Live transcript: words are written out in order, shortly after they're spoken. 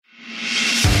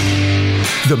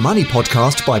The Money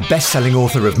Podcast by best-selling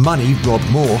author of Money, Rob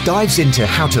Moore, dives into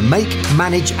how to make,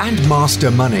 manage and master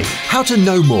money. How to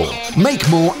know more, make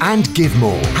more and give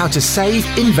more. How to save,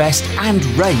 invest and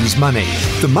raise money.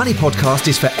 The Money Podcast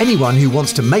is for anyone who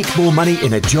wants to make more money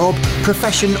in a job,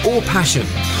 profession or passion.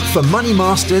 For money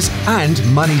masters and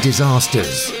money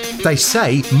disasters. They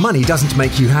say money doesn't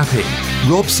make you happy.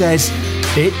 Rob says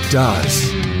it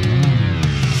does.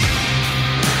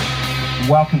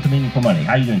 Welcome to Meaningful Money.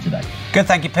 How are you doing today? Good,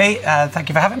 thank you, Pete. Thank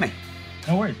you for having me.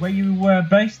 No worries. Where you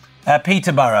based?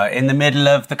 Peterborough, in the middle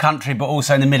of the country, but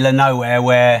also in the middle of nowhere,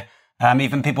 where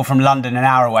even people from London an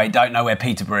hour away don't know where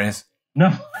Peterborough is.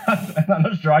 No, I'm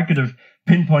not sure I could have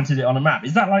pinpointed it on a map.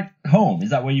 Is that like home? Is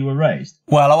that where you were raised?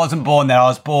 Well, I wasn't born there. I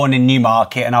was born in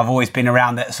Newmarket, and I've always been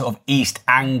around that sort of East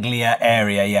Anglia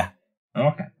area, yeah.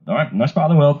 Okay. All right. Nice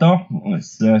part of the world, though.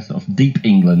 It's sort of deep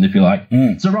England, if you like.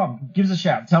 So, Rob, give us a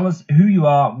shout. Tell us who you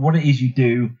are, what it is you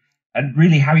do, and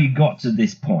really how you got to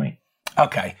this point.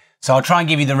 Okay. So I'll try and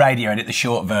give you the radio edit, the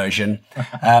short version.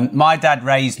 My dad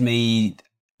raised me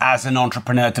as an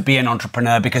entrepreneur, to be an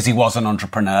entrepreneur, because he was an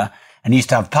entrepreneur. And he used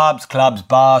to have pubs, clubs,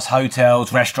 bars,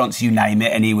 hotels, restaurants, you name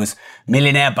it. And he was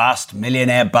millionaire bust,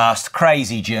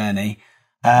 crazy journey.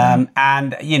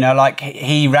 And, you know, like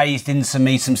he raised into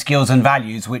me some skills and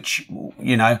values, which,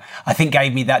 you know, I think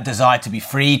gave me that desire to be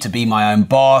free, to be my own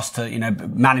boss, to, you know,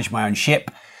 manage my own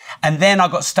ship. And then I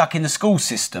got stuck in the school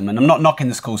system, and I'm not knocking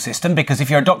the school system, because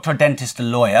if you're a doctor, a dentist, a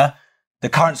lawyer, the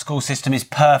current school system is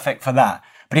perfect for that.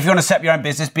 But if you want to set up your own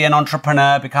business, be an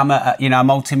entrepreneur, become a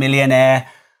multi-millionaire,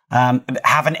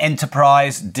 have an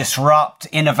enterprise, disrupt,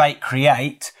 innovate,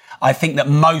 create, I think that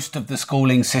most of the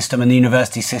schooling system and the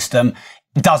university system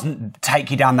doesn't take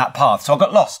you down that path. So I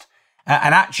got lost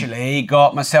and actually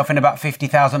got myself in about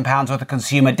 £50,000 worth of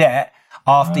consumer debt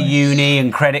after uni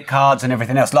and credit cards and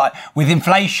everything else. Like with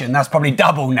inflation, that's probably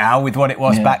double now with what it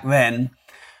was back then.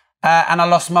 And I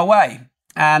lost my way.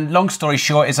 And long story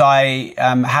short is I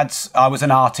was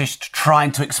an artist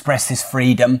trying to express this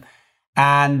freedom.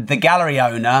 And the gallery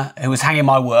owner who was hanging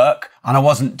my work, and I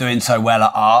wasn't doing so well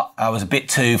at art, I was a bit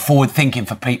too forward thinking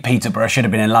for Peterborough. I should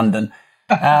have been in London.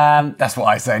 That's what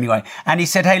I say anyway. And he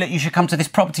said, hey, look, you should come to this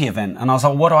property event. And I was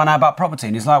like, what do I know about property?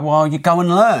 And he's like, well, you go and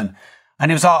learn. And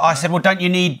he was like, I said, well, don't you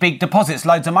need big deposits,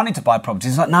 loads of money to buy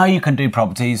properties? He's like, no, you can do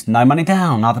properties, no money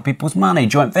down, other people's money,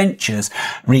 joint ventures,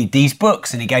 read these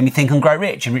books. And he gave me Think and Grow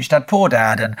Rich and Rich Dad, Poor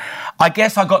Dad. And I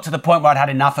guess I got to the point where I'd had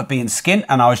enough of being skint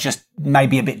and I was just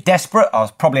maybe a bit desperate. I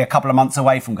was probably a couple of months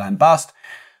away from going bust.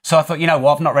 So I thought, you know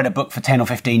what, I've not read a book for 10 or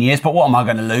 15 years, but what am I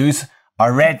going to lose? I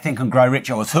read Think and Grow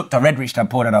Rich. I was hooked. I read Rich Dad,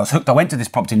 Poor Dad. I was hooked. I went to this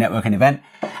property networking event.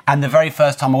 And the very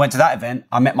first time I went to that event,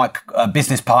 I met my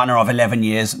business partner of 11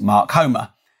 years, Mark Homer.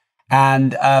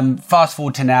 And fast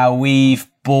forward to now, we've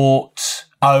bought,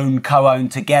 owned,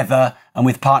 co-owned together and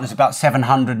with partners about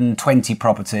 720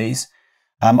 properties.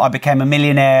 I became a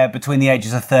millionaire between the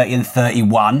ages of 30 and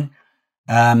 31.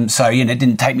 So, you know, it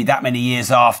didn't take me that many years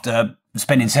after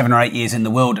spending 7 or 8 years in the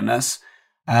wilderness.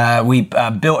 We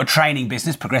built a training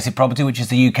business, Progressive Property, which is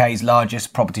the UK's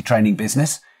largest property training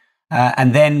business.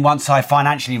 And then once I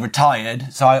financially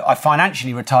retired, so I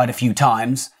financially retired a few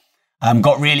times,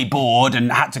 got really bored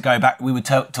and had to go back. We were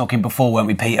talking before, weren't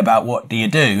we, Pete, about what do you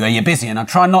do? Are you busy? And I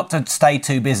try not to stay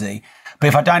too busy. But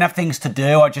if I don't have things to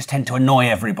do, I just tend to annoy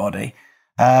everybody.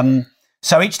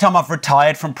 So each time I've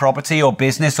retired from property or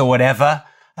business or whatever,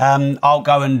 I'll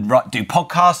go and do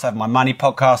podcasts. I have my money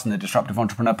podcast and the Disruptive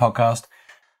Entrepreneur podcast.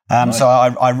 Nice. So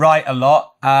I write a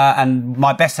lot, and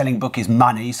my best-selling book is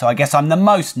Money. So I guess I'm the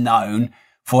most known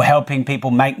for helping people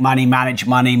make money, manage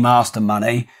money, master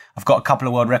money. I've got a couple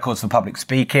of world records for public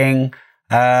speaking.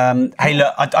 Hey,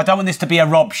 look, I don't want this to be a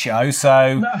Rob show,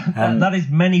 so... No, that is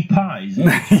many pies.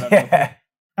 Yeah.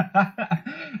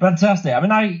 Fantastic. I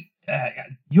mean,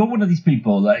 you're one of these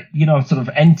people that, you know, sort of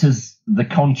enters the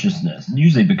consciousness,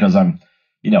 usually because I'm,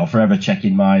 you know, forever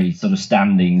checking my sort of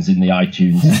standings in the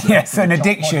iTunes. Yes, an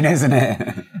addiction, isn't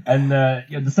it? And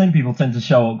you know, the same people tend to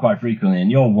show up quite frequently,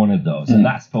 and you're one of those, and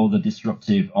that's for the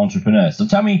Disruptive Entrepreneur. So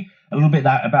tell me a little bit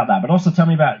about that, but also tell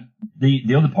me about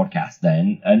the other podcast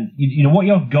then, and you know what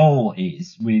your goal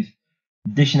is with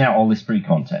dishing out all this free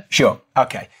content. Sure.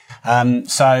 Okay.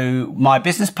 So my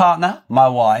business partner, my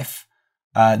wife,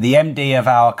 the MD of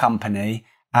our company,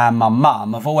 and my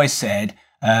mum have always said,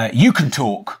 you can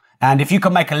talk. And if you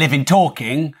can make a living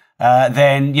talking,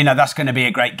 then, you know, that's going to be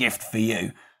a great gift for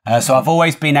you. So I've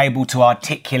always been able to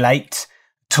articulate,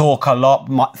 talk a lot.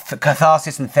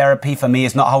 Catharsis and therapy for me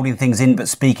is not holding things in, but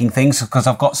speaking things, because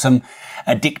I've got some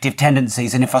addictive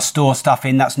tendencies. And if I store stuff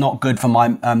in, that's not good for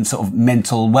my sort of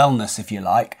mental wellness, if you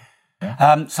like.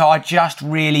 Yeah. So I just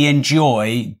really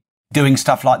enjoy doing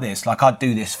stuff like this. Like, I'd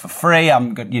do this for free.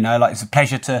 Like, it's a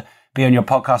pleasure to be on your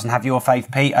podcast and have your faith,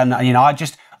 Pete. And,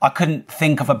 I couldn't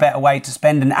think of a better way to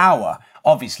spend an hour.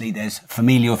 Obviously, there's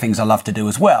familial things I love to do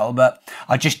as well, but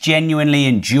I just genuinely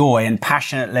enjoy and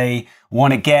passionately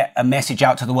want to get a message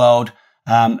out to the world,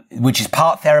 which is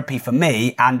part therapy for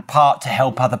me and part to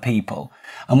help other people.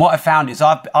 And what I found is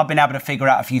I've been able to figure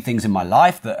out a few things in my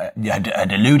life that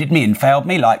had eluded me and failed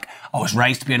me. Like, I was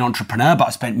raised to be an entrepreneur, but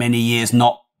I spent many years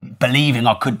not believing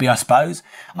I could be, I suppose.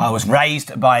 I was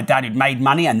raised by a dad who'd made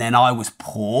money, and then I was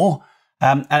poor.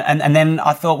 And then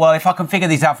I thought, well, if I can figure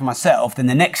these out for myself, then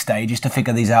the next stage is to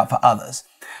figure these out for others.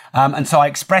 And so I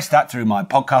expressed that through my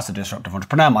podcast, The Disruptive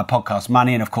Entrepreneur, my podcast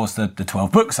Money, and of course the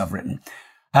 12 books I've written.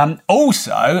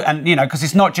 Because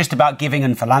it's not just about giving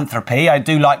and philanthropy. I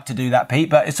do like to do that, Pete,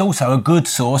 but it's also a good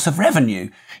source of revenue.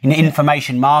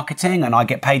 Information marketing, and I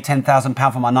get paid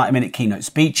 £10,000 for my 90-minute keynote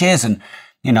speeches. And,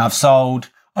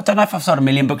 I don't know if I've sold 1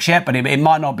 million books yet, but it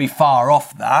might not be far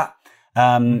off that.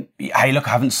 Hey, look,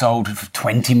 I haven't sold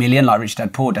 20 million like Rich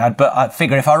Dad, Poor Dad, but I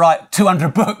figure if I write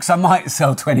 200 books, I might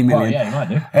sell 20 million. Well, yeah, you might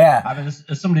do. Yeah. I mean, as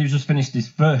somebody who's just finished his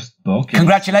first book.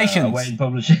 Congratulations. Awaiting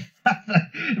publishing.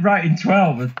 Writing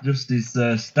 12 just is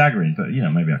staggering, but,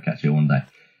 maybe I'll catch you one day.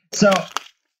 So,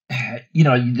 like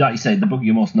you say, the book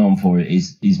you're most known for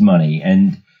is Money.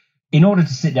 And in order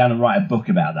to sit down and write a book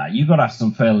about that, you've got to have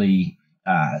some fairly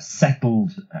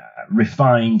settled,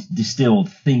 refined, distilled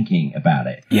thinking about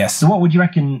it. Yes. So what would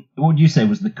you say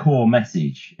was the core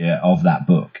message of that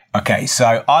book? Okay,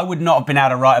 so I would not have been able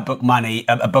to write a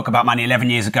book about money 11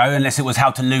 years ago unless it was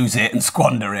how to lose it and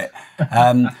squander it.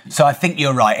 So I think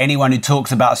you're right. Anyone who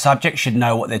talks about a subject should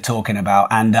know what they're talking about.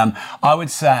 And I would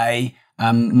say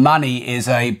money is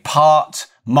a part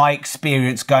my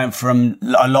experience going from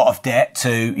a lot of debt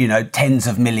to, tens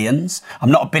of millions. I'm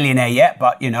not a billionaire yet,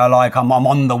 but, I'm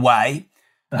on the way.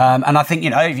 And I think,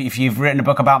 if you've written a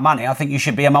book about money, I think you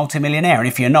should be a multi-millionaire. And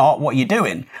if you're not, what are you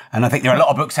doing? And I think there are a lot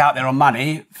of books out there on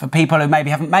money for people who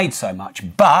maybe haven't made so much.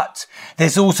 But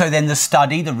there's also then the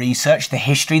study, the research, the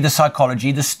history, the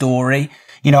psychology, the story,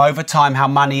 over time, how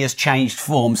money has changed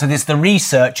form. So there's the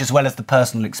research as well as the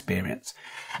personal experience.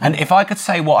 And if I could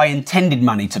say what I intended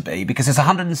money to be, because it's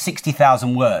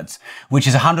 160,000 words, which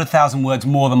is 100,000 words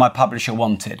more than my publisher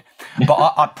wanted.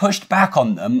 But I pushed back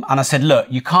on them and I said, look,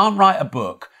 you can't write a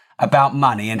book about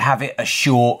money and have it a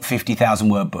short 50,000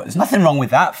 word book. There's nothing wrong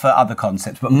with that for other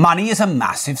concepts, but money is a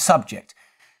massive subject.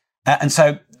 And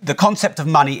so the concept of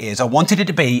money is I wanted it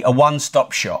to be a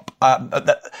one-stop shop.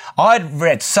 I'd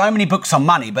read so many books on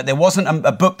money, but there wasn't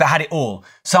a book that had it all.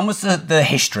 Some was the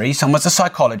history, some was the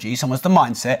psychology, some was the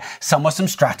mindset, some was some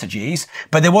strategies,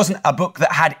 but there wasn't a book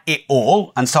that had it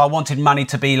all. And so I wanted money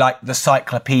to be like the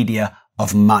cyclopedia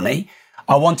of money.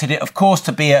 I wanted it, of course,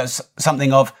 to be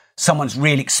something of someone's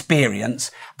real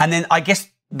experience. And then I guess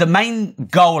the main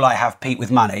goal I have, Pete, with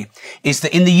money is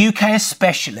that in the UK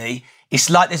especially, it's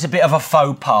like there's a bit of a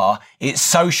faux pas. It's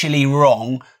socially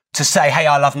wrong to say, hey,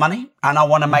 I love money and I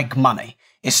want to make money.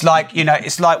 It's like,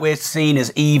 it's like we're seen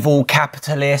as evil,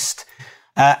 capitalist.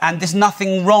 And there's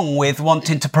nothing wrong with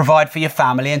wanting to provide for your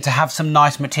family and to have some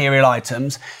nice material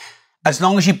items, as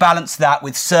long as you balance that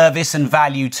with service and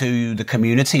value to the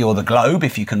community or the globe,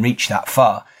 if you can reach that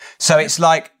far. So it's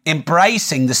like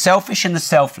embracing the selfish and the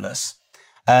selfless.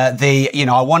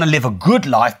 I want to live a good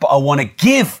life, but I want to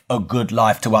give a good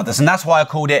life to others. And that's why I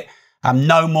called it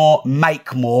know more,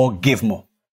 make more, give more.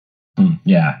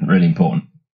 Yeah, really important.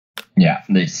 Yeah,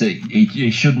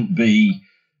 it shouldn't be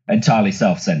entirely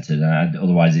self-centered,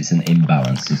 otherwise it's an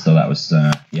imbalance. So that was,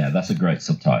 that's a great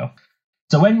subtitle.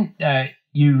 So when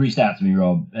you reached out to me,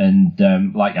 Rob, and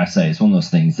like I say, it's one of those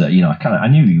things that, I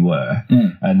knew you were,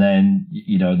 and then,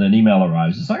 then email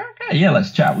arrives. It's like, okay, yeah,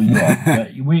 let's chat with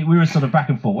you. we were sort of back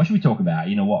and forth. What should we talk about?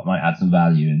 What might add some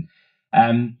value?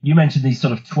 And you mentioned these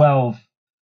sort of 12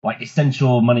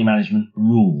 essential money management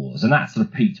rules, and that sort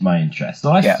of piqued my interest.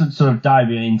 So let's sort of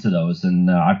dive into those, and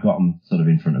I've got them sort of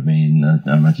in front of me, and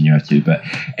I imagine you have too. But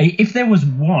if there was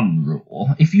one rule,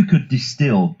 if you could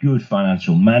distill good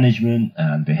financial management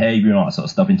and behavior and all that sort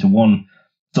of stuff into one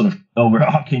sort of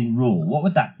overarching rule, what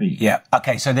would that be? Yeah.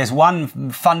 Okay. So there's one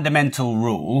fundamental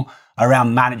rule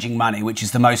around managing money, which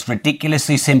is the most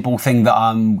ridiculously simple thing that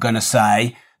I'm going to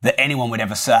say that anyone would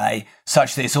ever say,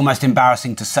 such that it's almost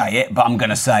embarrassing to say it, but I'm going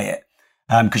to say it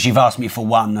because you've asked me for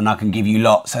one and I can give you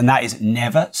lots. And that is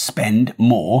never spend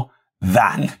more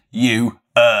than you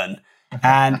earn.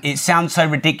 And it sounds so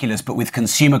ridiculous, but with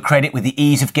consumer credit, with the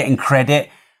ease of getting credit,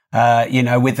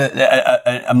 with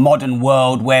a modern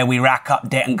world where we rack up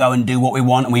debt and go and do what we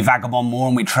want and we vagabond more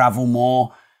and we travel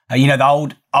more.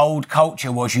 The old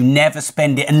culture was you never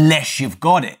spend it unless you've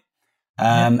got it.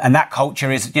 And that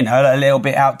culture is, a little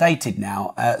bit outdated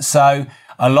now. So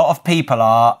a lot of people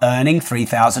are earning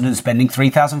 3,000 and spending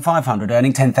 3,500,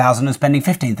 earning 10,000 and spending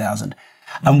 15,000.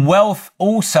 And wealth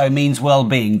also means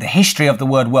well-being. The history of the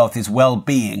word wealth is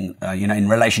well-being, in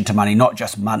relation to money, not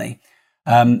just money.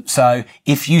 So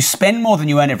if you spend more than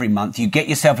you earn every month, you get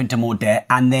yourself into more debt,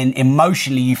 and then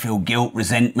emotionally you feel guilt,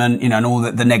 resentment, and all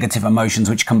the negative emotions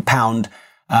which compound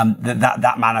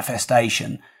that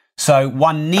manifestation. So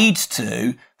one needs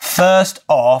to first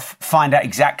off find out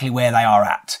exactly where they are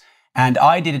at. And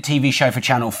I did a TV show for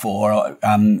Channel 4.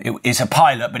 It's a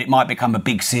pilot, but it might become a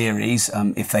big series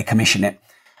if they commission it.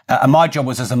 And my job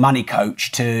was as a money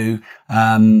coach to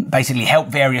basically help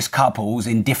various couples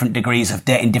in different degrees of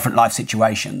debt in different life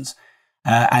situations.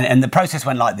 And the process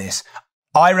went like this.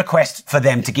 I request for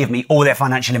them to give me all their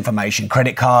financial information,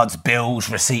 credit cards, bills,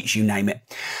 receipts, you name it.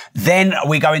 Then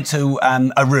we go into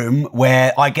a room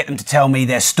where I get them to tell me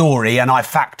their story and I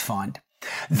fact find.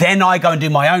 Then I go and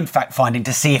do my own fact finding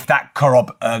to see if that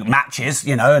matches,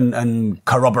 and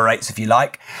corroborates, if you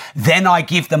like. Then I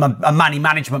give them a money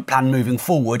management plan moving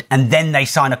forward, and then they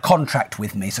sign a contract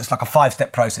with me. So it's like a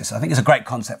 5-step process. I think it's a great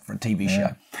concept for a TV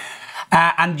show.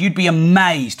 And you'd be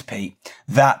amazed, Pete,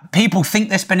 that people think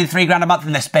they're spending $3,000 a month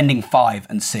and they're spending 5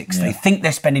 and 6. Yeah. They think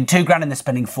they're spending $2,000 and they're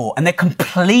spending 4, and they're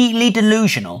completely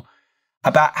delusional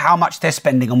about how much they're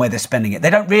spending and where they're spending it.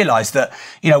 They don't realise that,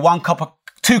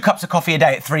 2 cups of coffee a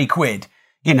day at £3,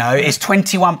 is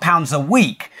 £21 a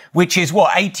week, which is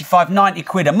 85, 90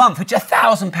 quid a month, which is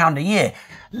 £1,000 a year.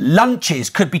 Lunches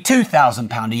could be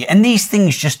 £2,000 a year. And these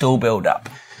things just all build up.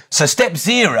 So step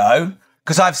 0,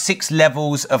 because I have 6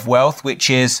 levels of wealth, which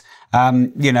is,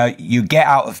 you get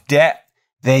out of debt,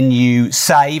 then you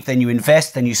save, then you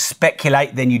invest, then you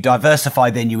speculate, then you diversify,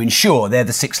 then you insure. They're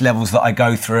the 6 levels that I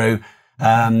go through,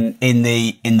 in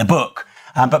the book.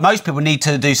 But most people need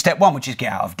to do step 1, which is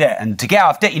get out of debt. And to get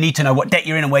out of debt, you need to know what debt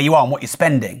you're in and where you are and what you're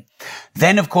spending.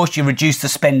 Then, of course, you reduce the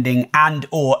spending and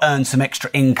or earn some extra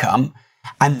income.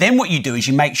 And then what you do is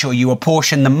you make sure you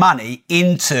apportion the money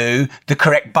into the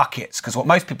correct buckets. Because what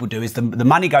most people do is the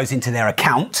money goes into their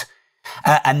account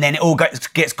and then it all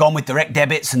gets gone with direct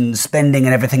debits and spending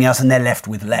and everything else, and they're left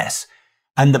with less.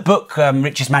 And the book,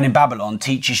 Richest Man in Babylon,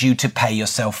 teaches you to pay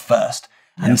yourself first.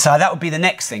 And so that would be the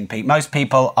next thing, Pete. Most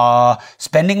people are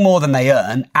spending more than they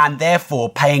earn and therefore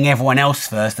paying everyone else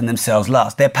first and themselves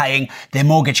last. They're paying their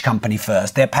mortgage company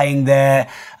first. They're paying their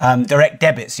direct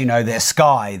debits, their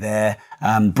Sky, their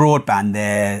broadband,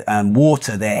 their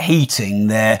water, their heating,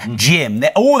 their gym.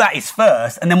 All that is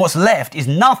first. And then what's left is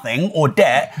nothing or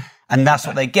debt. And that's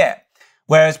what they get.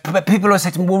 Whereas people always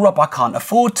say to me, well, Rob, I can't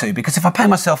afford to, because if I pay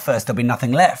myself first, there'll be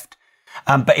nothing left.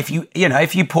 But if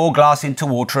you pour glass into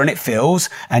water and it fills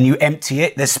and you empty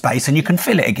it, there's space and you can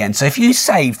fill it again. So if you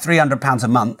save £300 a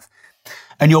month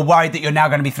and you're worried that you're now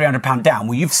going to be £300 down,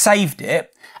 well, you've saved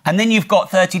it. And then you've got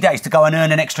 30 days to go and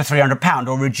earn an extra £300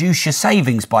 or reduce your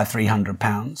savings by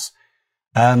 £300.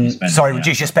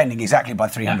 Reduce your spending exactly by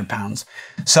 £300.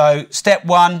 So step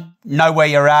 1, know where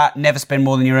you're at, never spend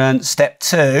more than you earn. Step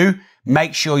 2,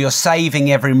 make sure you're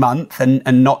saving every month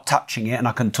and not touching it. And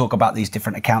I can talk about these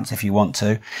different accounts if you want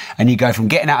to. And you go from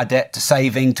getting out of debt to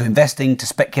saving, to investing, to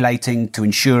speculating, to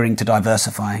insuring, to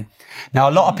diversifying. Now,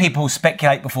 a lot of people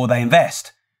speculate before they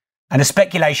invest. And a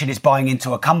speculation is buying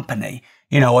into a company,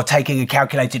 or taking a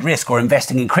calculated risk or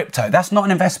investing in crypto. That's not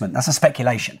an investment. That's a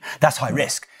speculation. That's high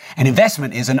risk. An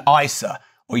investment is an ISA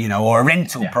or a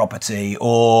rental property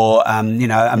or, a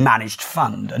managed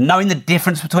fund. And knowing the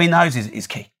difference between those is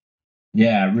key.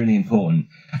 Yeah, really important.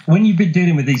 When you've been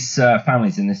dealing with these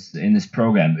families in this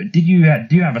program, do you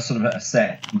have a sort of a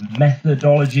set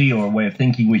methodology or a way of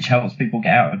thinking which helps people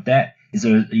get out of debt? Is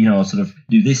there sort of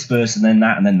do this first and then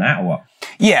that, or what?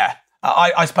 Yeah,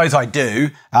 I suppose I do.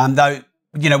 Though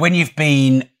when you've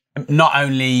been not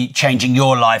only changing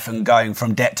your life and going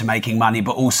from debt to making money,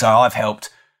 but also I've helped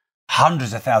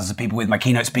hundreds of thousands of people with my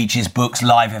keynote speeches, books,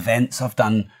 live events. I've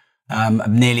done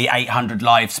nearly 800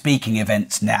 live speaking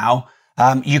events now.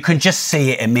 You can just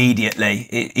see it immediately.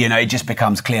 It just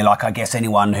becomes clear. Like, I guess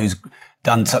anyone who's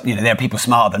done something, there are people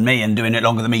smarter than me and doing it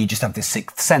longer than me. You just have this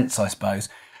sixth sense, I suppose.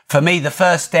 For me, the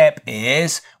first step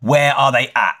is, where are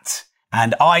they at?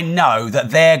 And I know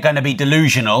that they're going to be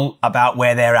delusional about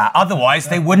where they're at. Otherwise,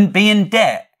 they wouldn't be in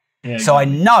debt. Yeah, so I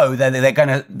know that they're going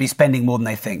to be spending more than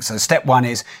they think. So step 1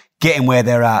 is getting where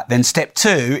they're at. Then step 2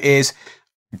 is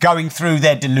going through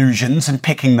their delusions and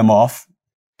picking them off.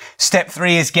 Step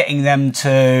 3 is getting them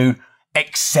to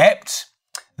accept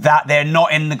that they're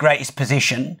not in the greatest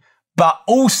position, but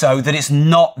also that it's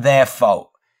not their fault.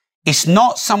 it's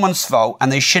not someone's fault,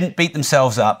 and they shouldn't beat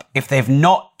themselves up if they've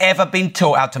not ever been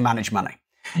taught how to manage money.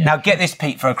 Yeah. Now, get this,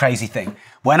 Pete, for a crazy thing.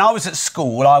 When I was at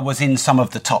school, I was in some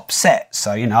of the top sets.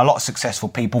 So, a lot of successful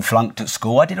people flunked at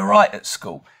school. I did all right at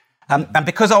school. And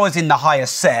because I was in the higher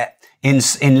set in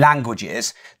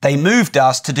languages, they moved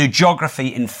us to do geography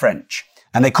in French.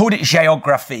 And they called it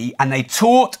géographie, and they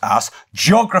taught us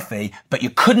geography, but you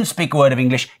couldn't speak a word of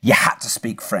English. You had to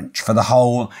speak French for the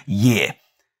whole year.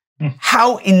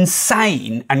 How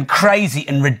insane and crazy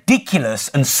and ridiculous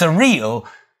and surreal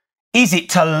is it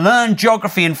to learn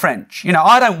geography in French?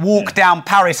 I don't walk down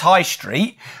Paris High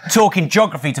Street talking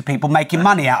geography to people, making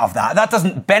money out of that. That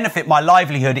doesn't benefit my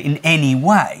livelihood in any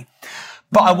way.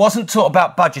 But I wasn't taught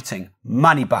about budgeting,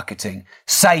 money bucketing,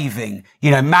 saving,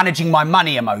 managing my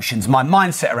money emotions, my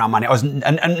mindset around money.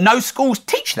 And no schools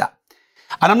teach that.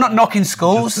 And I'm not knocking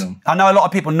schools. I know a lot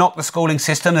of people knock the schooling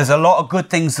system. There's a lot of good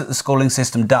things that the schooling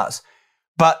system does.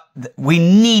 But we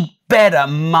need better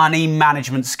money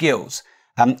management skills.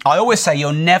 I always say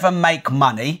you'll never make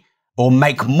money or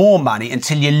make more money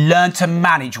until you learn to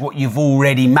manage what you've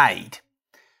already made.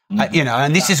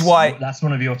 And this is why... That's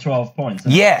one of your 12 points.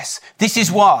 Yes. This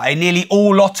is why nearly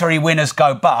all lottery winners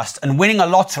go bust. And winning a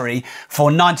lottery for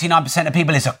 99% of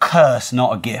people is a curse,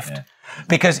 not a gift. Yeah.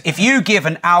 Because if you give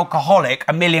an alcoholic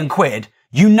 £1 million,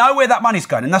 you know where that money's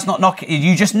going. And that's not knocking.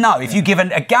 You just know. If you give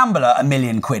a gambler £1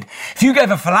 million, if you gave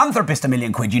a philanthropist £1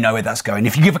 million, you know where that's going.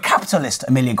 If you give a capitalist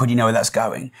 £1 million, you know where that's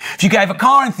going. If you gave a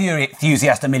car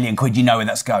enthusiast £1 million, you know where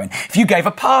that's going. If you gave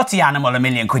a party animal £1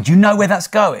 million, you know where that's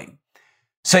going.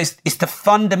 So it's the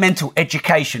fundamental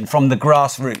education from the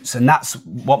grassroots. And that's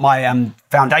what my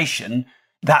foundation,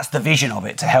 that's the vision of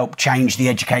it, to help change the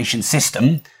education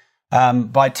system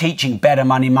by teaching better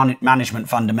money management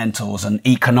fundamentals and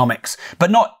economics,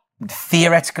 but not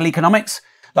theoretical economics,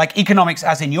 like economics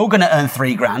as in you're going to earn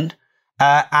 $3,000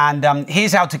 and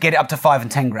here's how to get it up to 5 and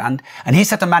 10 grand, and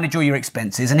here's how to manage all your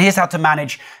expenses, and here's how to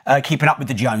manage keeping up with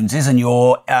the Joneses and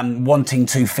you're wanting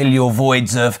to fill your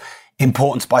voids of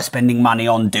importance by spending money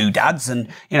on doodads, and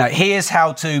here's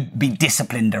how to be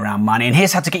disciplined around money, and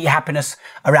here's how to get your happiness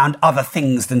around other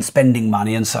things than spending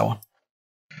money, and so on.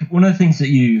 One of the things that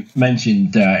you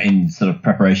mentioned in sort of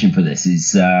preparation for this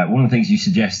is one of the things you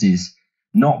suggest is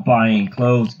not buying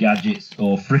clothes, gadgets,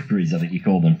 or fripperies, I think you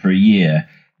call them, for a year,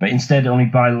 but instead only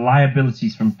buy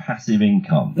liabilities from passive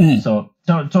income. So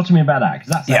talk to me about that,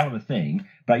 because that's a hell of a thing.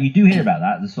 But you do hear about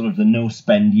that, the sort of the no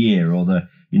spend year or the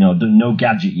no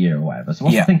gadget year or whatever. So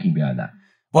what's the thinking behind that?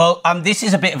 Well, this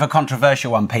is a bit of a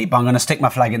controversial one, Pete, but I'm going to stick my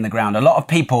flag in the ground. A lot of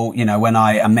people, when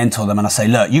I mentor them and I say,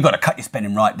 look, you've got to cut your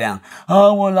spending right down.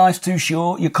 Oh, well, life's too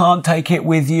short. You can't take it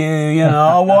with you.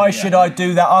 Why should I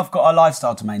do that? I've got a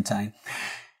lifestyle to maintain.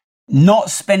 Not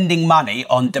spending money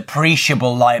on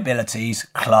depreciable liabilities,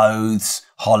 clothes,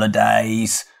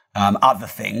 holidays, other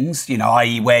things,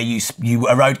 i.e. where you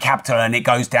erode capital and it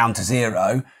goes down to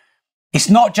zero. It's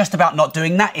not just about not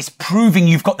doing that. It's proving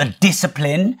you've got the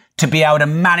discipline to be able to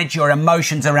manage your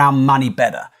emotions around money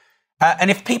better.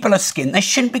 And if people are skint, they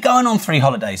shouldn't be going on 3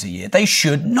 holidays a year. They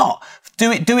should not.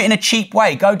 Do it in a cheap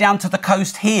way. Go down to the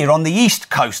coast here, on the East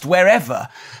Coast, wherever.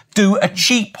 Do a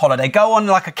cheap holiday. Go on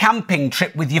like a camping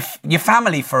trip with your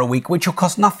family for a week, which will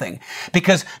cost nothing.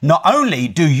 Because not only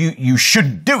do you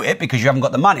shouldn't do it because you haven't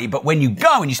got the money, but when you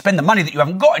go and you spend the money that you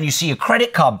haven't got and you see your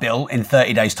credit card bill in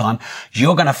 30 days' time,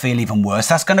 you're going to feel even worse.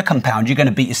 That's going to compound. You're going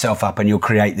to beat yourself up and you'll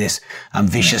create this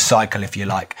vicious cycle, if you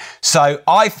like. So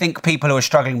I think people who are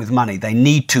struggling with money, they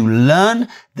need to learn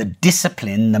the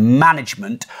discipline, the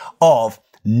management of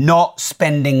not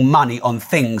spending money on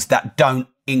things that don't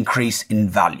increase in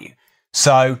value.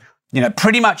 So,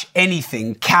 pretty much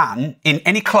anything in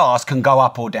any class can go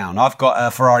up or down. I've got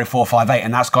a Ferrari 458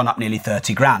 and that's gone up nearly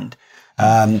 30 grand.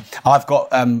 I've got,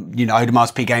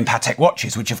 Audemars Piguet and Patek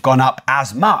watches, which have gone up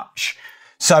as much.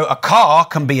 So a car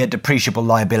can be a depreciable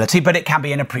liability, but it can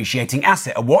be an appreciating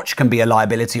asset. A watch can be a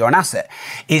liability or an asset.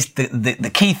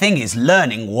 The key thing is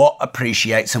learning what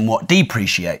appreciates and what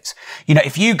depreciates.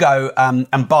 If you go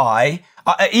and buy,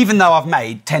 even though I've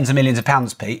made tens of millions of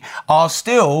pounds, Pete, I'll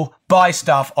still buy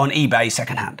stuff on eBay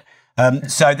secondhand.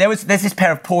 So there's this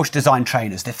pair of Porsche design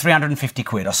trainers. They're 350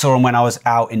 quid. I saw them when I was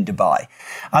out in Dubai.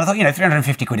 And I thought,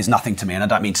 350 quid is nothing to me. And I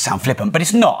don't mean to sound flippant, but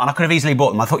it's not. And I could have easily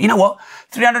bought them. I thought, you know what?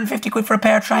 350 quid for a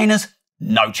pair of trainers?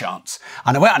 No chance.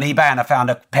 And I went on eBay and I found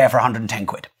a pair for 110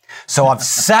 quid. So I've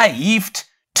saved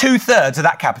 2/3 of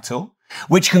that capital,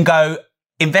 which can go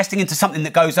investing into something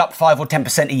that goes up 5 or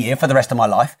 10% a year for the rest of my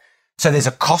life. So there's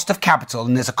a cost of capital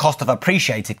and there's a cost of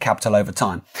appreciated capital over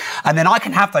time. And then I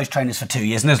can have those trainers for 2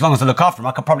 years, and as long as I look after them,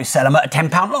 I could probably sell them at a £10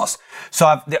 loss.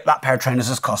 So that pair of trainers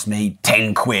has cost me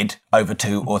 10 quid over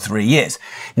 2 or 3 years.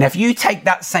 Now, if you take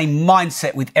that same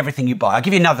mindset with everything you buy, I'll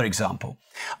give you another example.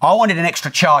 I wanted an extra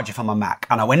charger for my Mac,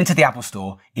 and I went into the Apple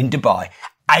store in Dubai.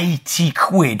 80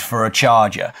 quid for a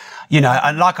charger.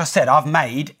 And like I said, I've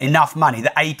made enough money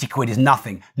that 80 quid is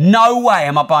nothing. No way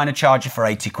am I buying a charger for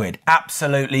 80 quid.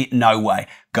 Absolutely no way.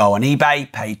 Go on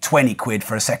eBay, pay 20 quid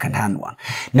for a second-hand one.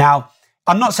 Now,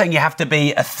 I'm not saying you have to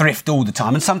be a thrift all the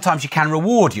time, and sometimes you can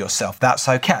reward yourself. That's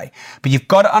okay. But you've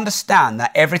got to understand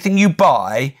that everything you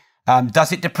buy,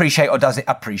 does it depreciate or does it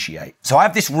appreciate? So I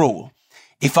have this rule.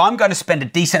 If I'm going to spend a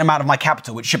decent amount of my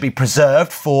capital, which should be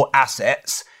preserved for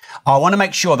assets, I want to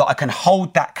make sure that I can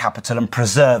hold that capital and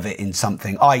preserve it in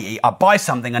something, i.e. I buy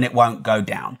something and it won't go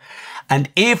down. And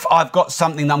if I've got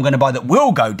something that I'm going to buy that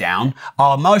will go down,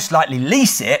 I'll most likely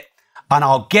lease it and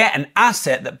I'll get an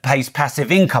asset that pays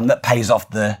passive income that pays off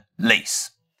the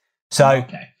lease. So,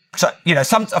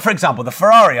 for example, the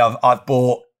Ferrari I've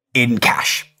bought in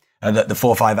cash. The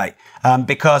 458,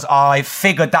 because I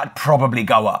figured that'd probably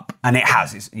go up, and it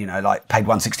has. It's, paid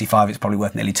 165, it's probably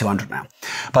worth nearly 200 now.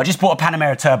 But I just bought a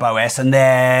Panamera Turbo S, and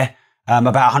they're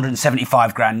about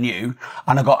 175 grand new,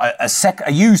 and I got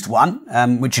a used one,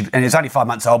 and it's only 5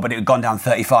 months old, but it had gone down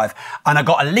 35, and I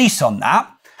got a lease on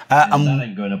that. That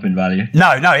ain't going up in value.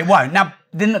 No, it won't. Now,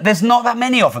 there's not that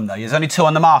many of them though. There's only 2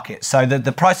 on the market, so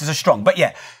the prices are strong. But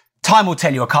yeah, time will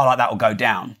tell you a car like that will go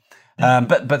down.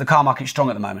 But the car market's strong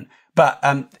at the moment. But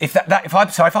if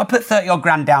I put 30 odd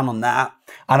grand down on that,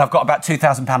 and I've got about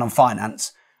 £2,000 on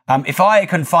finance, if I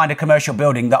can find a commercial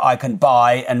building that I can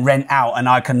buy and rent out, and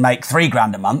I can make 3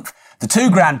 grand a month, the 2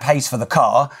 grand pays for the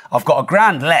car. I've got a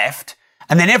grand left,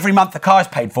 and then every month the car is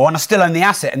paid for, and I still own the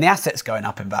asset, and the asset's going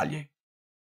up in value.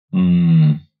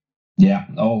 Yeah.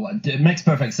 Oh, it makes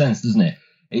perfect sense, doesn't it?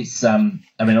 It's,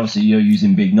 obviously you're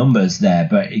using big numbers there,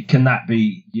 but can that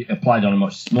be applied on a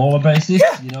much smaller basis?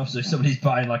 Yeah. So if somebody's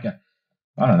buying like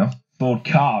Ford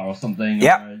car or something,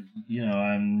 yeah. or,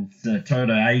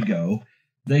 Toyota Aygo,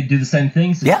 they do the same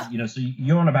thing. So, yeah. So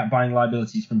you're on about buying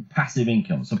liabilities from passive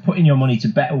income. So putting your money to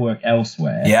better work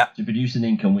elsewhere to produce an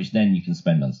income, which then you can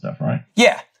spend on stuff, right?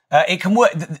 Yeah. It can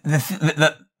work.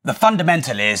 The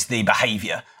fundamental is the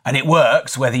behaviour, and it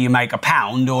works whether you make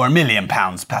 £1 or £1 million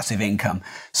passive income.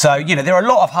 So, there are a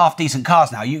lot of half-decent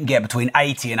cars now. You can get between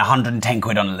 80 and 110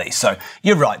 quid on a lease. So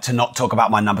you're right to not talk about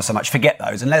my number so much. Forget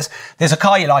those. Unless there's a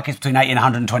car you like, it's between 80 and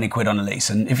 120 quid on a lease.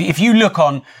 And if you look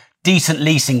on decent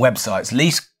leasing websites,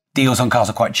 lease deals on cars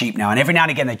are quite cheap now. And every now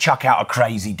and again, they chuck out a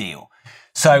crazy deal.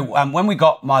 So when we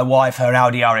got my wife her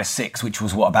Audi RS6, which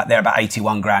was about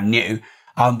 81 grand new,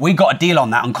 we got a deal on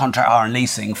that on contract hire and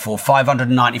leasing for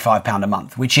 £595 a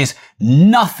month, which is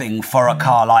nothing for a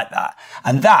car like that.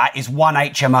 And that is one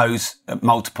HMO's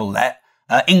multiple let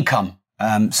income.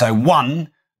 So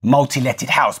one multi-letted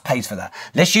house pays for that.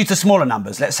 Let's use the smaller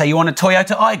numbers. Let's say you want a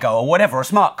Toyota Aygo or whatever, a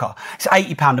smart car. It's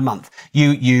 £80 a month.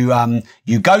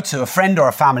 You go to a friend or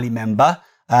a family member.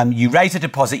 You raise a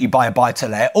deposit, you buy a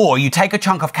buy-to-let, or you take a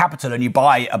chunk of capital and you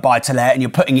buy a buy-to-let and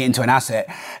you're putting it into an asset.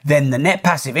 Then the net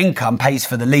passive income pays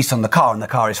for the lease on the car, and the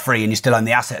car is free, and you still own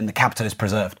the asset and the capital is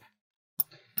preserved.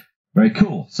 Very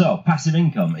cool. So passive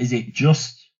income, is it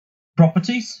just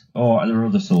properties or are there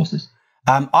other sources?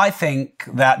 I think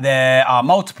that there are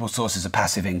multiple sources of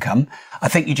passive income. I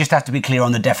think you just have to be clear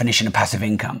on the definition of passive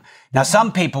income. Now,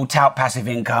 some people tout passive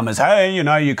income as, hey,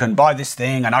 you can buy this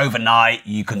thing and overnight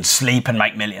you can sleep and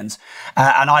make millions.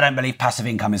 And I don't believe passive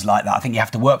income is like that. I think you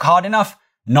have to work hard enough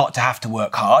not to have to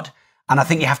work hard. And I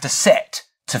think you have to set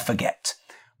to forget.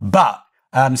 But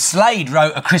Slade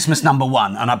wrote A Christmas Number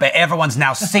 1, and I bet everyone's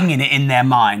now singing it in their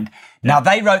mind. Now,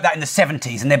 they wrote that in the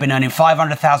 70s, and they've been earning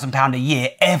 £500,000 a year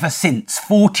ever since,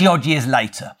 40 odd years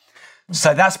later.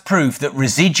 So that's proof that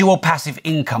residual passive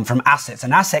income from assets,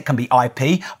 an asset can be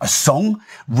IP, a song,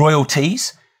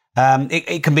 royalties.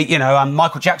 It can be,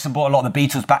 Michael Jackson bought a lot of the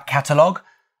Beatles' back catalogue.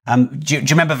 Do you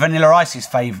remember Vanilla Ice's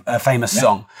famous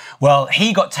song? Well,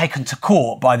 he got taken to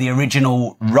court by the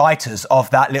original writers of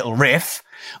that little riff,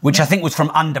 which I think was from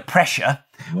Under Pressure,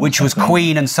 which was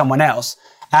Queen and someone else.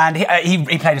 And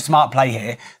he played a smart play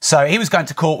here. So he was going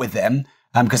to court with them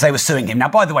because they were suing him. Now,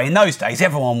 by the way, in those days,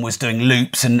 everyone was doing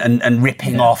loops and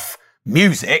ripping off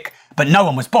music, but no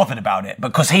one was bothered about it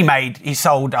because he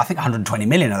sold, I think, 120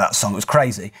 million of that song. It was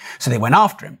crazy. So they went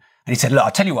after him. And he said, look,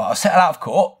 I'll tell you what, I'll settle out of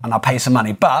court and I'll pay you some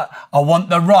money, but I want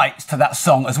the rights to that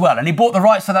song as well. And he bought the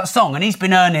rights to that song, and he's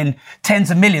been earning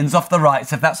tens of millions off the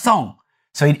rights of that song.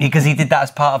 So because he did that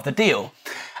as part of the deal.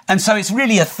 And so it's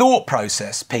really a thought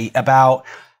process, Pete, about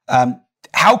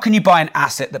how can you buy an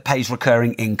asset that pays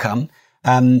recurring income?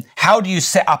 How do you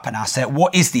set up an asset?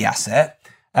 What is the asset?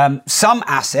 Some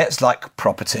assets, like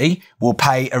property, will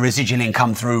pay a residual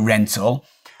income through rental.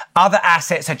 Other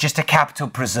assets are just a capital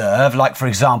preserve, like, for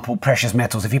example, precious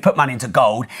metals. If you put money into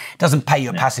gold, it doesn't pay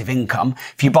you passive income.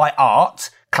 If you buy art,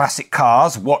 classic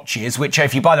cars, watches, which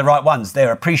if you buy the right ones,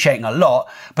 they're appreciating a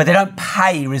lot, but they don't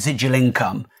pay residual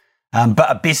income. But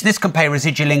a business can pay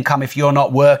residual income if you're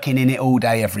not working in it all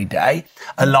day, every day.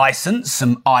 A license,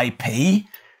 some IP,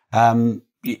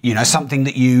 something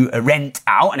that you rent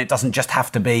out, and it doesn't just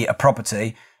have to be a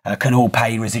property, can all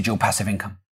pay residual passive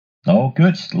income. Oh,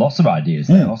 good. Lots of ideas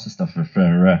there. Lots of stuff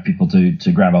for people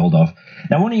to grab hold of.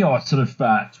 Now, one of your sort of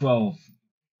 12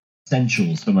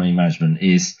 essentials for money management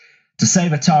is to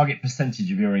save a target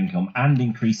percentage of your income and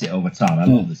increase it over time. I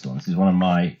love this one. This is one of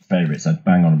my favorites. I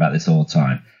bang on about this all the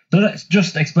time. So let's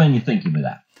just explain your thinking with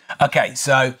that. Okay,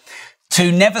 so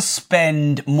to never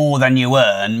spend more than you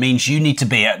earn means you need to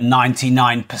be at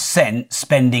 99%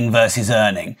 spending versus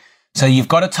earning. So you've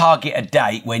got to target a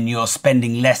date when you're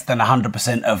spending less than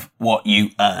 100% of what you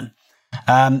earn.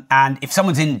 And if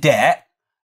someone's in debt,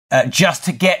 just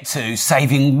to get to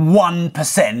saving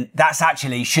 1%, that's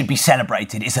actually should be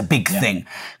celebrated. It's a big thing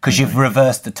because you've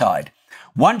reversed the tide.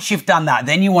 Once you've done that,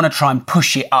 then you want to try and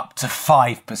push it up to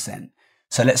 5%.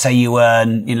 So let's say you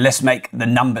earn, let's make the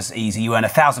numbers easy. You earn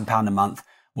 £1,000 a month.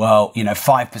 Well,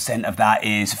 5% of that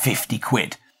is 50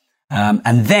 quid.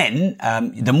 And then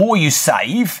the more you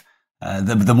save,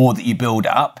 the more that you build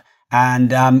up.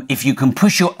 And if you can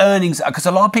push your earnings, because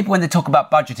a lot of people, when they talk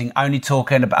about budgeting, only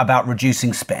talking about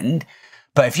reducing spend.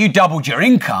 But if you doubled your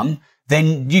income,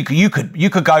 then you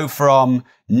could go from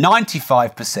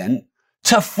 95%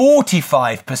 to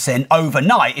 45%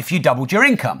 overnight if you doubled your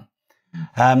income.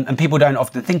 And people don't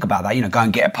often think about that. Go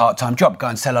and get a part-time job, go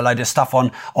and sell a load of stuff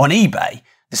on eBay.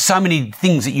 There's so many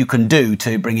things that you can do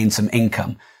to bring in some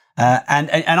income. And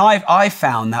I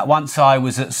found that once I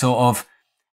was at sort of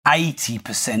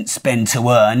 80% spend to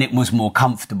earn, it was more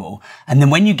comfortable. And then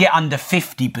when you get under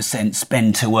 50%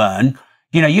 spend to earn,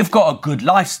 you've got a good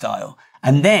lifestyle.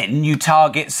 And then you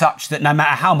target such that no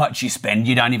matter how much you spend,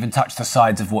 you don't even touch the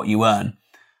sides of what you earn.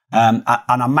 And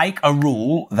I make a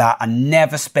rule that I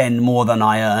never spend more than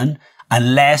I earn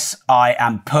unless I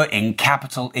am putting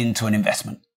capital into an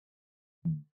investment.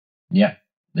 Yeah.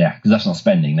 Yeah, because that's not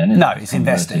spending then, is it? No, it's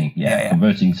investing.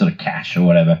 Converting sort of cash or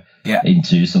whatever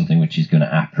into something which is going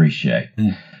to appreciate.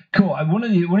 Cool. One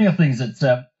of your things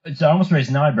that it's almost raised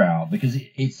an eyebrow because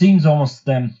it seems almost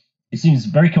it seems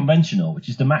very conventional, which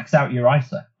is to max out your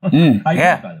ISA. I agree,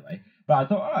 by the way. But I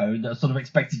thought, I sort of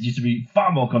expected you to be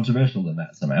far more controversial than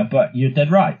that somehow. But you're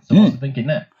dead right. So what's the thinking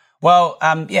there? Well,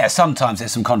 sometimes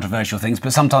there's some controversial things,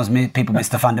 but sometimes people miss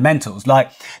the fundamentals.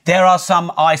 Like, there are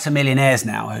some ISA millionaires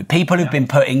now, people who've been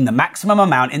putting the maximum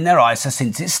amount in their ISA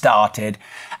since it started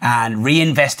and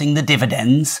reinvesting the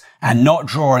dividends and not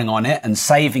drawing on it and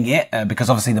saving it,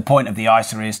 because obviously the point of the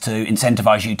ISA is to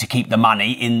incentivize you to keep the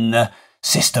money in the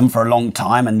system for a long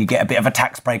time, and you get a bit of a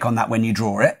tax break on that when you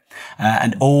draw it.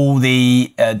 And all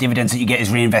the dividends that you get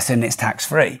is reinvested and it's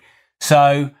tax-free.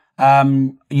 So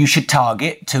you should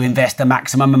target to invest the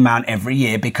maximum amount every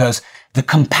year because the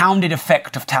compounded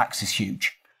effect of tax is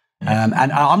huge. And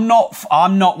I'm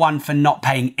not one for not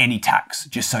paying any tax,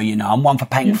 just so you know. I'm one for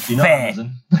paying fair.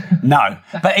 No,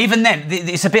 but even then,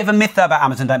 it's a bit of a myth about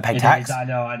Amazon don't pay tax. I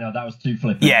know. That was too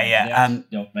flippant. Yeah.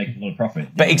 Don't make a lot of profit.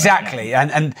 But exactly,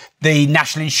 and the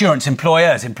national insurance,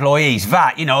 employees,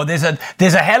 VAT.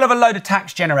 There's a hell of a load of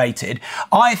tax generated.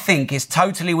 I think it's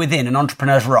totally within an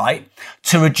entrepreneur's right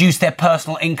to reduce their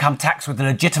personal income tax with the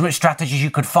legitimate strategies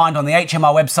you could find on the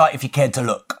HMR website if you cared to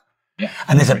look. Yeah,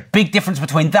 and there's a big difference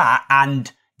between that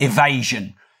and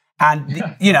evasion. And,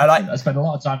 I spend a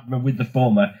lot of time with the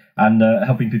former and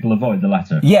helping people avoid the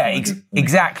latter. Yeah,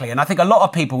 exactly. And I think a lot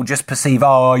of people just perceive,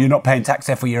 you're not paying tax,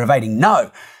 therefore you're evading.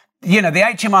 No. The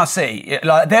HMRC,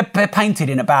 they're painted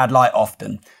in a bad light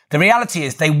often. The reality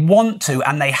is they want to,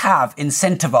 and they have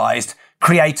incentivized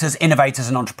creators, innovators,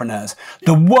 and entrepreneurs.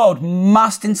 The world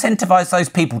must incentivize those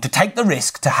people to take the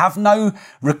risk, to have no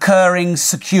recurring,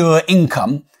 secure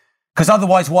income. Because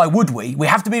otherwise, why would we? We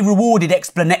have to be rewarded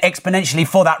exponentially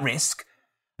for that risk.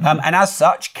 And as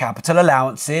such, capital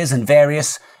allowances and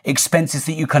various expenses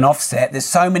that you can offset. There's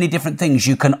so many different things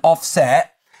you can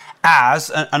offset as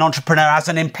an entrepreneur, as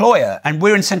an employer. And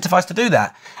we're incentivized to do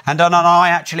that. And I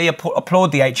actually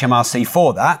applaud the HMRC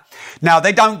for that. Now,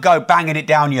 they don't go banging it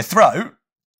down your throat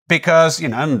because,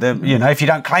 if you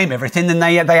don't claim everything, then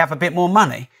they have a bit more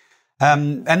money.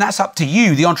 And that's up to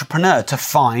you, the entrepreneur, to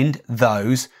find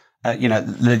those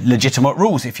legitimate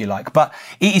rules, if you like. But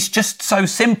it is just so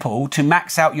simple to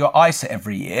max out your ISA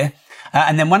every year.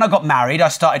 And then when I got married, I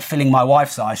started filling my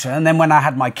wife's ISA. And then when I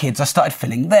had my kids, I started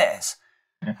filling theirs.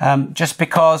 Just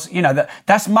because,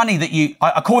 that's money that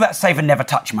I call that save and never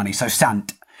touch money. So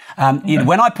Sant.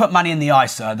 When I put money in the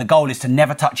ISA, the goal is to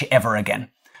never touch it ever again.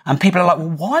 And people are like, well,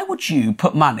 why would you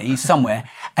put money somewhere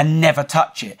and never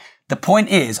touch it? The point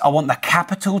is, I want the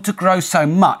capital to grow so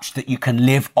much that you can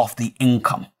live off the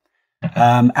income.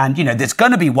 There's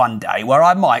going to be one day where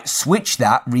I might switch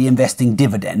that reinvesting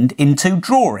dividend into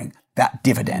drawing that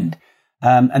dividend.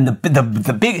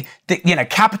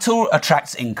 Capital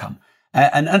attracts income.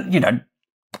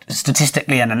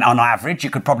 Statistically and on average, you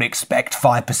could probably expect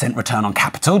 5% return on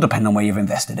capital, depending on where you've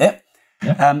invested it.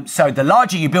 Yeah. So the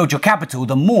larger you build your capital,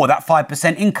 the more that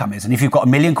 5% income is. And if you've got £1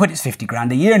 million, it's 50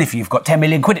 grand a year. And if you've got 10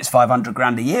 million quid, it's 500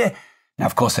 grand a year. Now,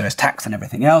 of course, there is tax and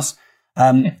everything else.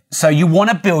 So you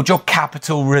want to build your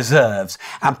capital reserves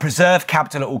and preserve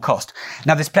capital at all cost.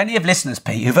 Now, there's plenty of listeners,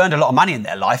 Pete, who've earned a lot of money in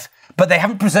their life, but they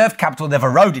haven't preserved capital. They've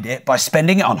eroded it by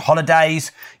spending it on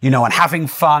holidays, on having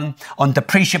fun, on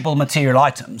depreciable material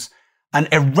items, and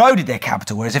eroded their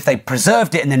capital. Whereas if they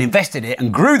preserved it and then invested it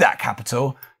and grew that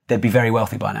capital, they'd be very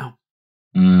wealthy by now.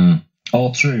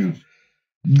 All true.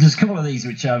 There's a couple of these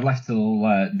which I've left till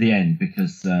the end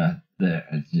because I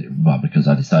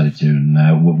decided to,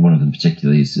 and one of them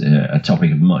particularly is a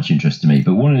topic of much interest to me.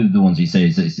 But one of the ones you say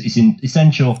is it's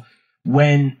essential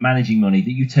when managing money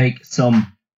that you take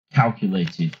some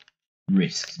calculated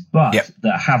risks, but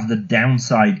that have the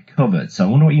downside covered. So I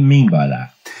wonder what you mean by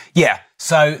that. Yeah.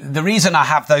 So the reason I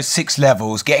have those 6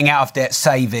 levels, getting out of debt,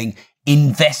 saving,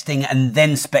 investing and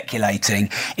then speculating,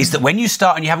 is that when you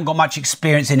start and you haven't got much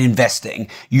experience in investing,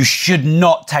 you should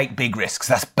not take big risks.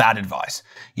 That's bad advice.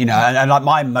 And like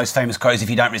my most famous quote is, if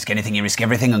you don't risk anything, you risk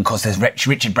everything. And of course, there's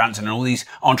Richard Branson and all these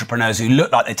entrepreneurs who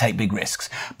look like they take big risks.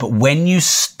 But when you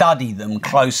study them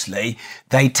closely,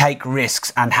 they take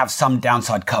risks and have some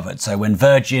downside covered. So when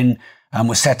Virgin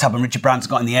was set up and Richard Branson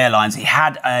got in the airlines, he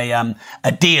had a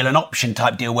deal, an option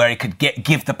type deal where he could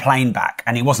give the plane back,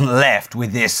 and he wasn't left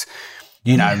with this,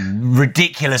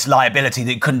 ridiculous liability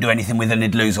that he couldn't do anything with and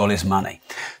he'd lose all his money.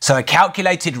 So a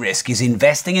calculated risk is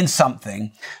investing in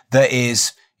something that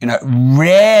is,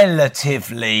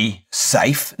 relatively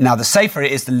safe. Now, the safer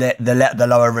it is, the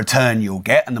lower return you'll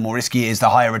get, and the more risky it is, the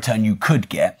higher return you could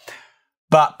get,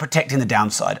 but protecting the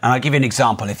downside. And I'll give you an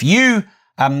example. If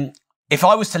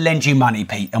I was to lend you money,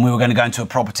 Pete, and we were going to go into a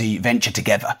property venture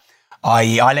together,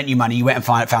 I lent you money, you went and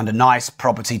found a nice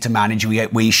property to manage,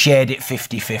 we shared it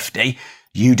 50-50,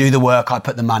 you do the work, I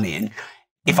put the money in.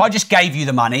 If I just gave you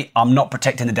the money, I'm not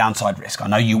protecting the downside risk. I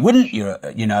know you wouldn't, you're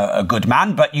a good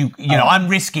man, but I'm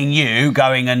risking you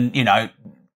going and,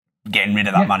 getting rid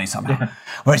of that money somehow. Yeah.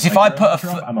 Whereas if I put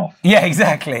I'm off. Yeah,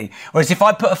 exactly. Whereas if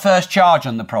I put a first charge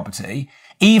on the property,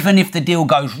 even if the deal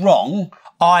goes wrong,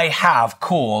 I have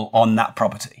call on that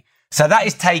property. So that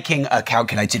is taking a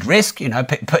calculated risk,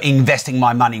 investing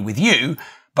my money with you,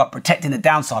 but protecting the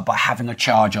downside by having a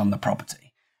charge on the property.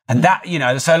 And that,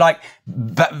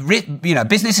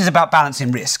 business is about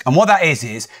balancing risk. And what that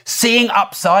is seeing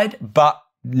upside, but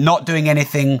not doing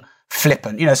anything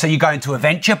flippant. So you go into a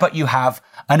venture, but you have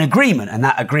an agreement, and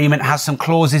that agreement has some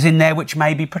clauses in there which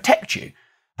maybe protect you.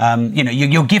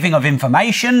 You're giving of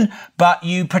information, but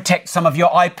you protect some of your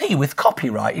IP with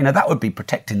copyright. That would be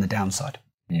protecting the downside.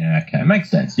 Yeah, okay. Makes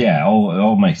sense. Yeah,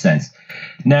 all makes sense.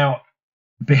 Now,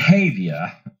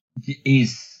 behavior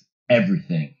is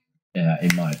everything in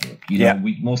my book.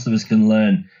 Most of us can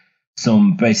learn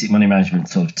some basic money management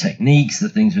sort of techniques, the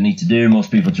things we need to do.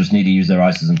 Most people just need to use their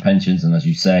ISAs and pensions. And as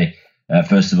you say,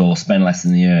 first of all, spend less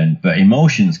than they earn. But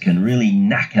emotions can really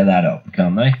knacker that up,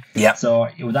 can't they? Yeah. So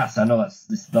that's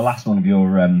the last one of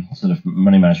your sort of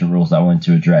money management rules that I wanted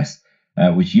to address,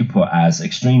 which you put as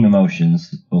extreme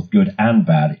emotions, both good and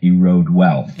bad, erode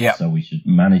wealth. Yeah. So we should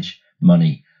manage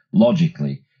money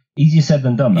logically. Easier said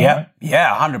than done, though, right?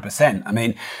 Yeah, 100%. I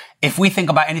mean, if we think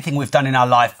about anything we've done in our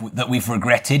life that we've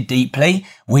regretted deeply,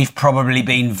 we've probably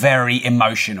been very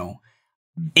emotional.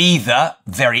 Either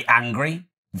very angry,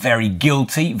 very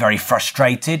guilty, very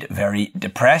frustrated, very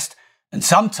depressed, and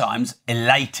sometimes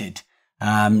elated,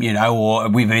 or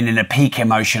we've been in a peak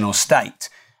emotional state.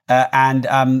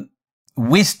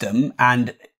 Wisdom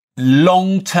and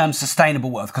long-term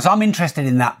sustainable wealth, because I'm interested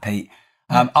in that, Pete.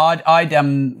 I'd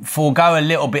forego a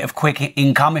little bit of quick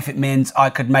income if it means I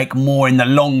could make more in the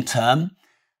long term.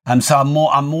 So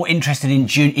I'm more interested in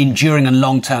enduring and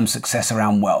long-term success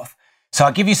around wealth. So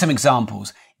I'll give you some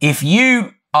examples. If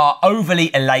you are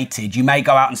overly elated, you may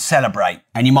go out and celebrate,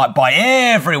 and you might buy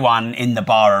everyone in the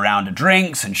bar a round of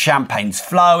drinks and champagne's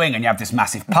flowing, and you have this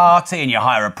massive party, and you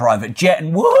hire a private jet,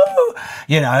 and woo,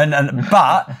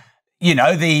 but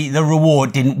the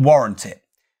reward didn't warrant it.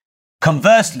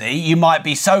 Conversely, you might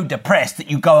be so depressed that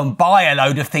you go and buy a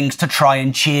load of things to try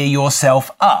and cheer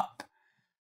yourself up.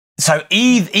 So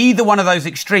either one of those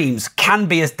extremes can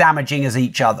be as damaging as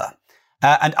each other.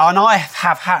 And I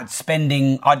have had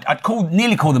spending, I'd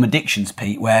nearly call them addictions,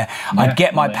 Pete, where I'd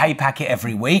get my pay packet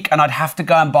every week and I'd have to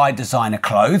go and buy designer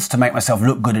clothes to make myself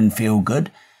look good and feel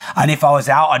good. And if I was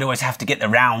out, I'd always have to get the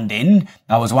round in.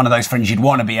 I was one of those friends you'd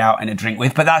want to be out in a drink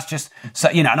with, but that's just, so,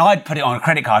 and I'd put it on a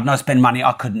credit card and I'd spend money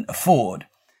I couldn't afford.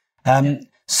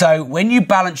 So when you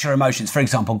balance your emotions, for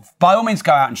example, by all means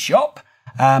go out and shop,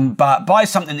 but buy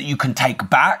something that you can take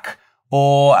back,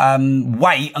 or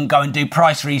wait and go and do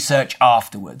price research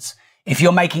afterwards. If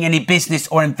you're making any business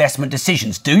or investment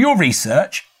decisions, do your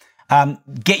research,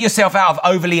 get yourself out of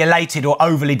overly elated or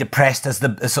overly depressed as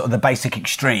the sort of the basic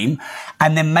extreme,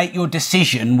 and then make your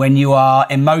decision when you are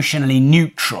emotionally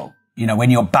neutral, when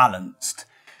you're balanced,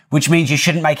 which means you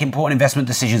shouldn't make important investment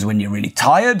decisions when you're really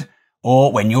tired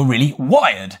or when you're really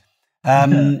wired.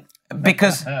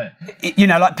 Because,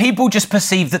 people just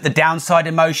perceive that the downside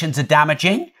emotions are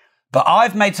damaging. But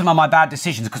I've made some of my bad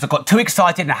decisions because I got too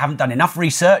excited and I haven't done enough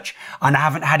research and I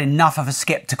haven't had enough of a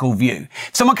skeptical view.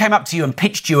 If someone came up to you and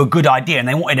pitched you a good idea and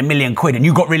they wanted £1 million and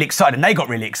you got really excited and they got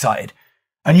really excited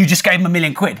and you just gave them £1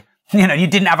 million, you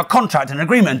didn't have a contract and an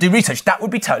agreement and do research, that would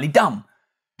be totally dumb.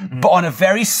 Mm-hmm. But on a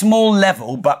very small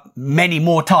level, but many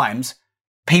more times,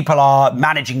 people are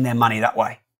managing their money that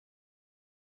way.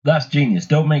 That's genius.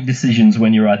 Don't make decisions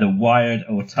when you're either wired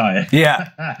or tired. Yeah.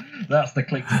 That's the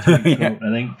click to tweet quote,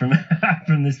 I think,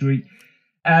 from this week.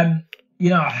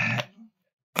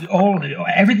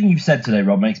 Everything you've said today,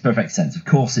 Rob, makes perfect sense. Of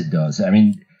course it does. I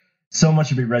mean, so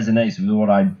much of it resonates with what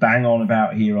I bang on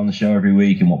about here on the show every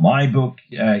week and what my book,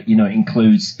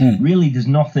 includes. Really, there's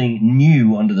nothing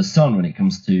new under the sun when it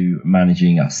comes to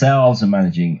managing ourselves and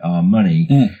managing our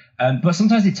money. But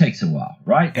sometimes it takes a while,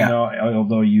 right? Yeah.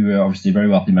 Although you were obviously a very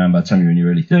wealthy man by the time you were in your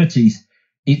early 30s,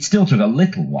 it still took a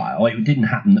little while. It didn't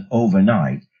happen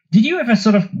overnight. Did you ever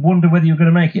sort of wonder whether you were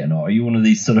going to make it or not? Are you one of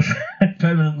these sort of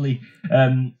permanently,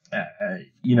 what's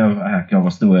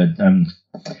the word?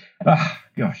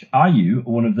 Are you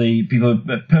one of the people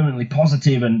who are permanently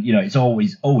positive and, it's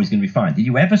always going to be fine? Did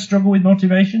you ever struggle with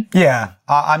motivation? Yeah,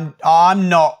 I'm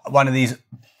not one of these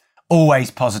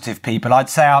always positive people. I'd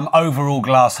say I'm overall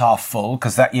glass half full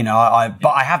because that, but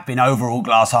I have been overall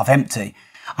glass half empty.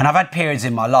 And I've had periods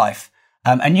in my life.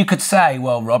 And you could say,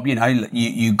 well, Rob,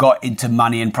 you got into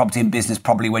money and property and business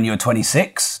probably when you were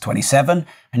 26, 27,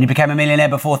 and you became a millionaire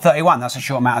before 31. That's a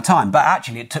short amount of time. But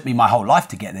actually, it took me my whole life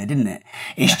to get there, didn't it?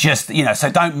 It's just,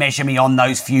 so don't measure me on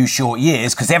those few short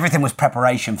years because everything was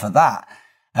preparation for that.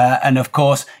 And of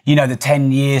course, the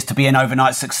 10 years to be an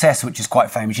overnight success, which is quite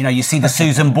famous. You see the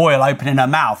Susan Boyle opening her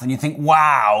mouth and you think,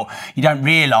 wow, you don't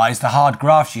realise the hard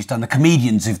graft she's done, the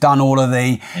comedians who've done all of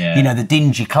the, the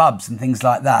dingy clubs and things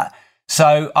like that.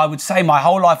 So I would say my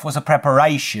whole life was a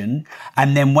preparation.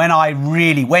 And then when I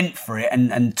really went for it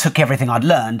and took everything I'd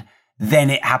learned, then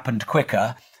it happened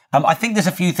quicker. I think there's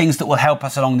a few things that will help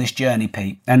us along this journey,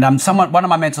 Pete. And one of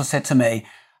my mentors said to me,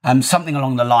 something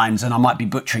along the lines, and I might be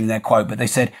butchering their quote, but they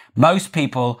said, most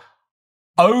people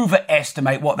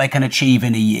overestimate what they can achieve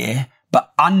in a year,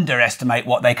 but underestimate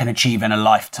what they can achieve in a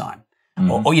lifetime.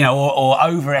 Or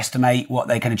overestimate what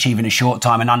they can achieve in a short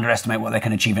time and underestimate what they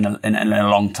can achieve in a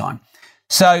long time.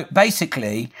 So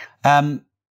basically, don't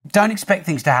expect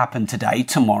things to happen today,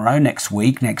 tomorrow, next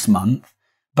week, next month.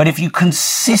 But if you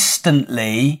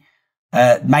consistently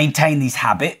maintain these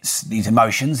habits, these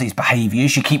emotions, these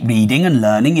behaviors, you keep reading and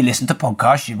learning, you listen to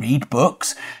podcasts, you read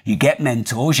books, you get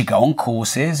mentors, you go on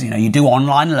courses, you do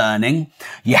online learning,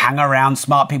 you hang around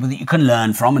smart people that you can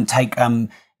learn from and take,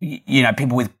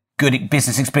 people with good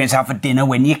business experience out for dinner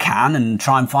when you can and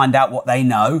try and find out what they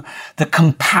know. The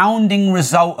compounding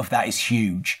result of that is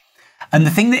huge. And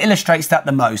the thing that illustrates that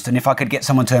the most, and if I could get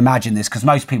someone to imagine this, because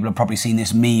most people have probably seen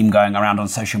this meme going around on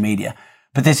social media,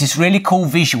 but there's this really cool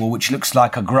visual which looks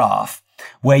like a graph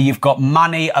where you've got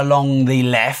money along the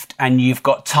left and you've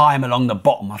got time along the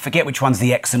bottom. I forget which one's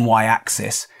the X and Y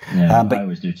axis. Yeah, but I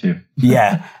always do too.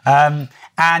 Yeah.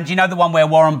 And the one where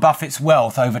Warren Buffett's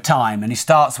wealth over time, and he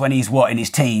starts when he's in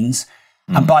his teens.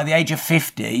 And by the age of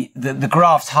 50, the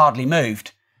graph's hardly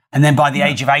moved. And then by the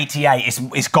age of 88,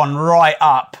 it's gone right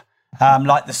up,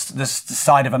 like the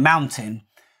side of a mountain.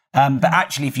 But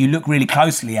actually, if you look really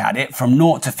closely at it, from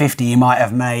 0 to 50, you might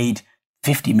have made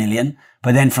 50 million,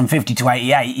 but then from 50 to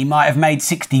 88, he might have made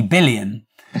 60 billion.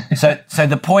 So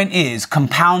the point is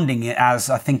compounding it, as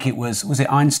I think it was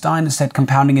it Einstein that said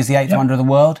compounding is the eighth wonder of the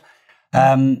world?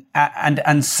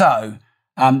 So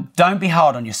don't be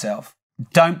hard on yourself.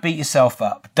 Don't beat yourself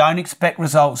up. Don't expect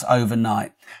results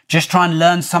overnight. Just try and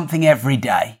learn something every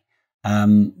day.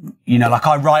 Like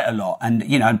I write a lot, and,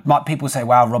 people say,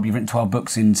 wow, Rob, you've written 12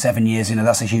 books in 7 years.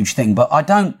 That's a huge thing. But I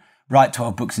don't write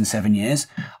 12 books in 7 years.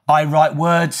 I write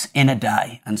words in a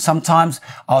day. And sometimes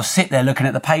I'll sit there looking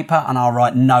at the paper and I'll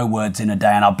write no words in a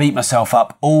day. And I'll beat myself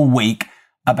up all week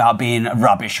about being a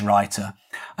rubbish writer.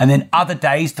 And then other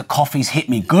days, the coffee's hit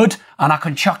me good and I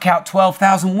can chuck out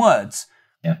 12,000 words.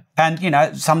 Yeah.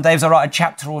 And, some days I write a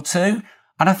chapter or two.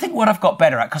 And I think what I've got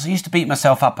better at, because I used to beat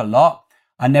myself up a lot,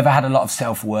 I never had a lot of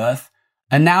self-worth.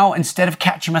 And now, instead of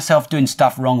catching myself doing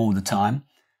stuff wrong all the time,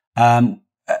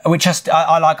 which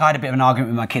I had a bit of an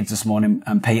argument with my kids this morning,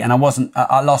 Pete, and I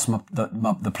lost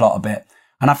the plot a bit.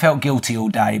 And I felt guilty all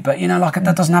day. But,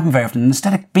 that doesn't happen very often. And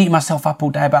instead of beating myself up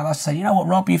all day about that, I say, you know what,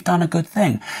 Rob, you've done a good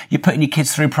thing. You're putting your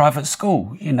kids through private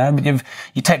school. You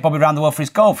take Bobby around the world for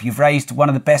his golf. You've raised one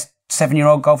of the best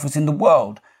 7-year-old golfers in the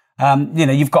world.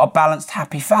 You've got a balanced,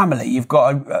 happy family. You've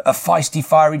got a feisty,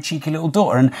 fiery, cheeky little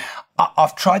daughter. And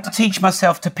I've tried to teach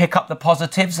myself to pick up the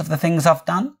positives of the things I've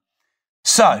done.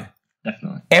 So,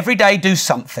 definitely, every day do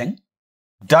something.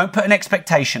 Don't put an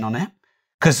expectation on it,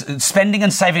 because spending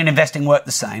and saving and investing work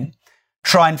the same.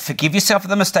 Try and forgive yourself for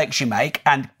the mistakes you make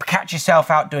and catch yourself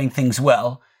out doing things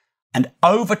well. And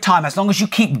over time, as long as you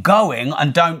keep going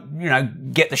and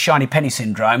don't, get the shiny penny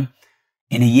syndrome,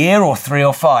 in a year or 3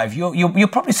 or 5, you'll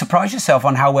probably surprise yourself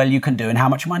on how well you can do and how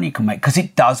much money you can make, because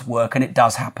it does work and it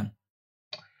does happen.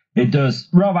 It does.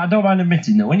 Rob, I don't mind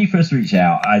admitting that when you first reached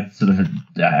out, I sort of,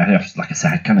 like I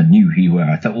said, I kind of knew who you were.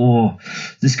 I thought,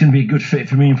 is this going to be a good fit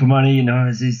for me and for money?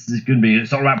 Is this going to be,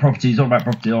 it's all about property, all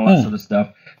that sort of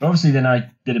stuff. But obviously then I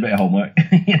did a bit of homework,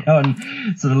 and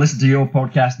sort of listened to your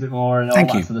podcast a bit more and all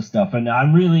that sort of stuff. And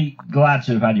I'm really glad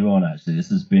to have had you on, actually. This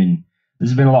has been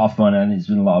a lot of fun, and it's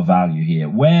been a lot of value here.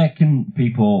 Where can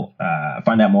people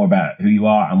find out more about who you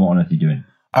are and what on earth you're doing?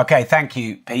 Okay, thank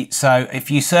you, Pete. So if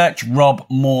you search Rob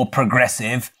Moore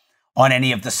Progressive on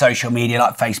any of the social media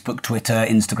like Facebook, Twitter,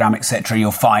 Instagram, etc.,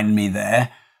 you'll find me there.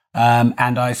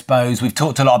 And I suppose we've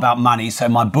talked a lot about money. So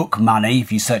my book, Money,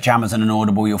 if you search Amazon and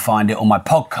Audible, you'll find it. Or my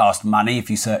podcast, Money, if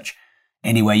you search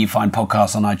anywhere you find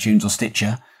podcasts on iTunes or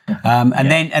Stitcher.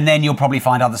 And then you'll probably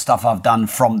find other stuff I've done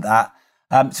from that.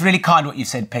 It's really kind what you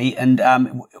said, Pete, and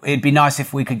it'd be nice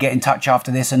if we could get in touch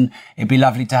after this, and it'd be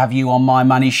lovely to have you on my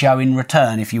money show in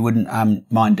return, if you wouldn't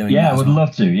mind doing that. Yeah, I would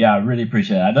love to. Yeah, I really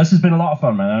appreciate that. This has been a lot of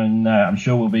fun, man, and I'm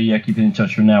sure we'll be keeping in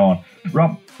touch from now on.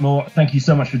 Rob Moore, thank you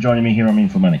so much for joining me here on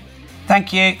Meaningful Money.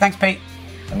 Thank you. Thanks, Pete.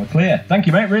 And we're clear. Thank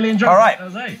you, mate. Really enjoyed it. All right. That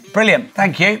was ace. Brilliant.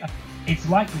 Thank you. It's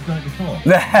like we've done it before.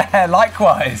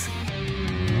 Likewise.